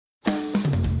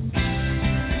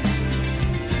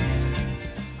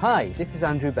Hi, this is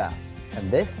Andrew Bass, and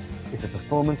this is the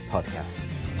Performance Podcast.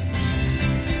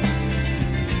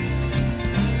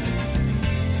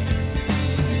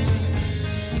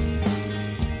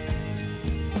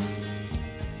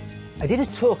 I did a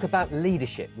talk about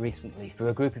leadership recently for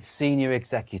a group of senior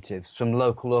executives from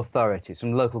local authorities,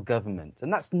 from local government,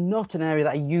 and that's not an area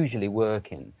that I usually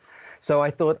work in. So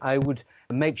I thought I would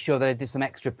make sure that I did some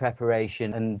extra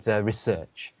preparation and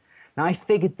research. Now, I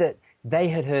figured that they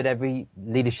had heard every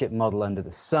leadership model under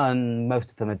the sun. Most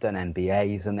of them had done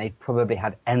MBAs, and they'd probably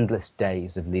had endless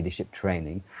days of leadership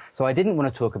training. So I didn't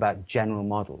want to talk about general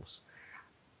models.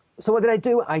 So what did I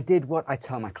do? I did what I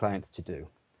tell my clients to do.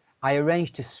 I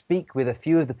arranged to speak with a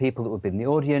few of the people that would be in the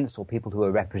audience or people who are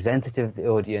representative of the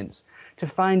audience to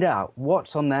find out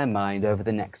what's on their mind over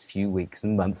the next few weeks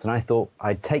and months. And I thought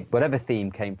I'd take whatever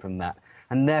theme came from that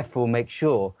and therefore make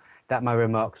sure that my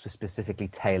remarks were specifically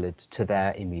tailored to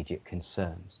their immediate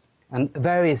concerns. And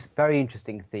various very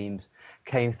interesting themes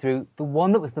came through. The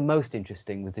one that was the most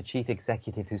interesting was the chief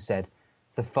executive who said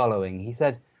the following. He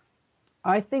said,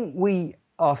 I think we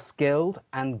are skilled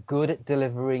and good at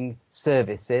delivering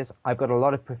services. I've got a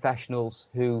lot of professionals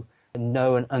who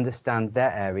know and understand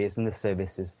their areas and the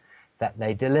services that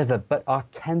they deliver, but our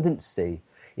tendency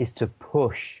is to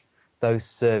push those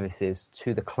services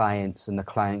to the clients and the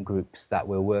client groups that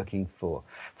we're working for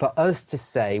us to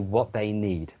say what they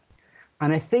need.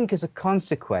 And I think as a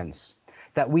consequence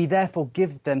that we therefore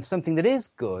give them something that is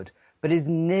good, but is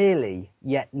nearly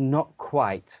yet not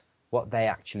quite what they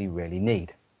actually really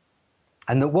need.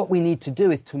 And that what we need to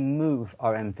do is to move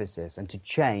our emphasis and to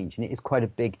change, and it is quite a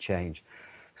big change,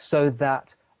 so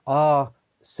that our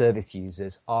service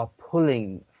users are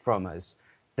pulling from us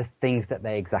the things that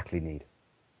they exactly need.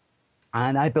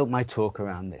 And I built my talk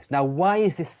around this. Now, why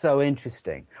is this so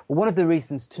interesting? Well, one of the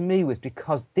reasons to me was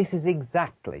because this is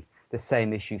exactly the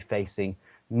same issue facing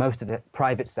most of the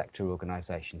private sector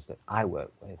organizations that I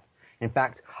work with. In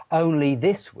fact, only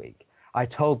this week, I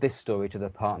told this story to the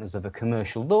partners of a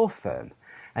commercial law firm,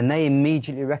 and they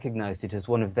immediately recognized it as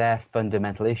one of their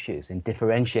fundamental issues in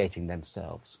differentiating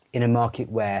themselves in a market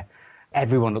where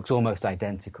everyone looks almost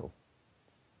identical.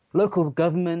 Local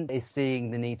government is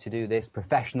seeing the need to do this.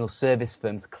 Professional service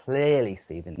firms clearly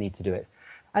see the need to do it.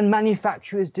 And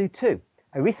manufacturers do too.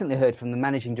 I recently heard from the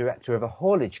managing director of a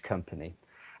haulage company,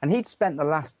 and he'd spent the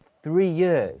last 3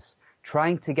 years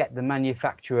trying to get the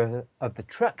manufacturer of the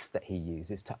trucks that he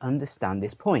uses to understand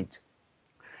this point.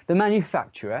 The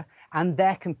manufacturer and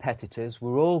their competitors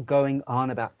were all going on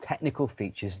about technical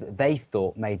features that they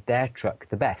thought made their truck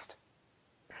the best.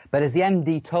 But as the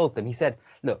MD told them, he said,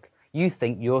 look, you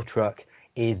think your truck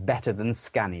is better than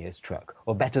Scania's truck,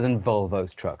 or better than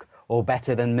Volvo's truck, or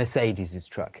better than Mercedes's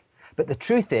truck. But the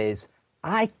truth is,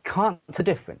 I can't tell the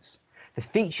difference. The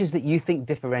features that you think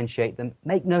differentiate them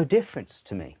make no difference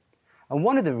to me. And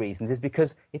one of the reasons is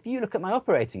because if you look at my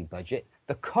operating budget,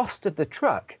 the cost of the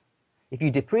truck, if you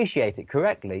depreciate it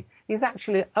correctly, is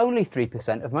actually only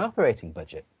 3% of my operating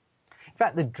budget. In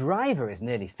fact, the driver is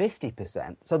nearly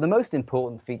 50%. So the most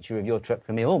important feature of your truck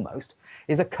for me almost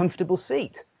is a comfortable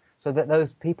seat so that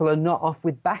those people are not off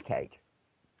with backache.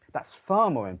 That's far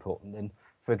more important than,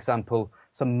 for example,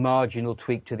 some marginal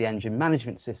tweak to the engine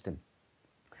management system.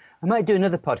 I might do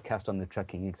another podcast on the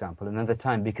trucking example another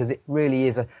time because it really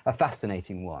is a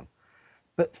fascinating one.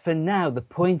 But for now, the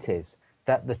point is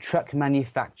that the truck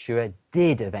manufacturer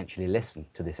did eventually listen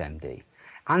to this MD.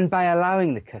 And by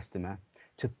allowing the customer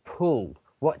to pull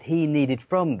what he needed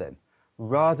from them,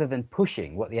 rather than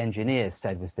pushing what the engineers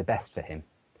said was the best for him,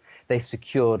 they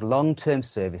secured long-term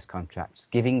service contracts,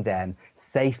 giving them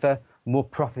safer, more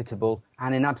profitable,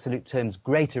 and in absolute terms,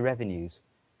 greater revenues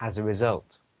as a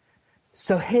result.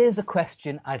 So here's a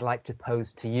question I'd like to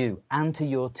pose to you and to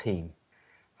your team.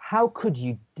 How could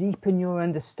you deepen your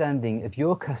understanding of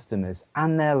your customers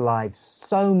and their lives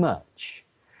so much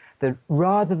that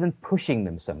rather than pushing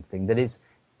them something that is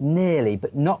nearly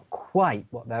but not quite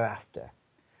what they're after,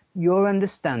 your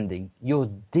understanding, your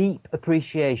deep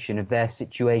appreciation of their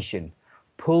situation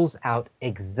pulls out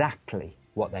exactly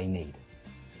what they need?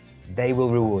 They will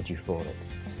reward you for it.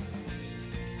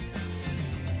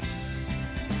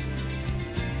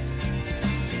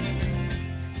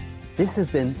 This has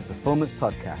been the Performance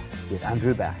Podcast with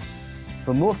Andrew Bass.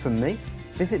 For more from me,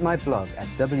 visit my blog at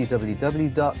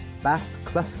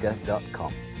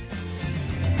www.bassklusker.com.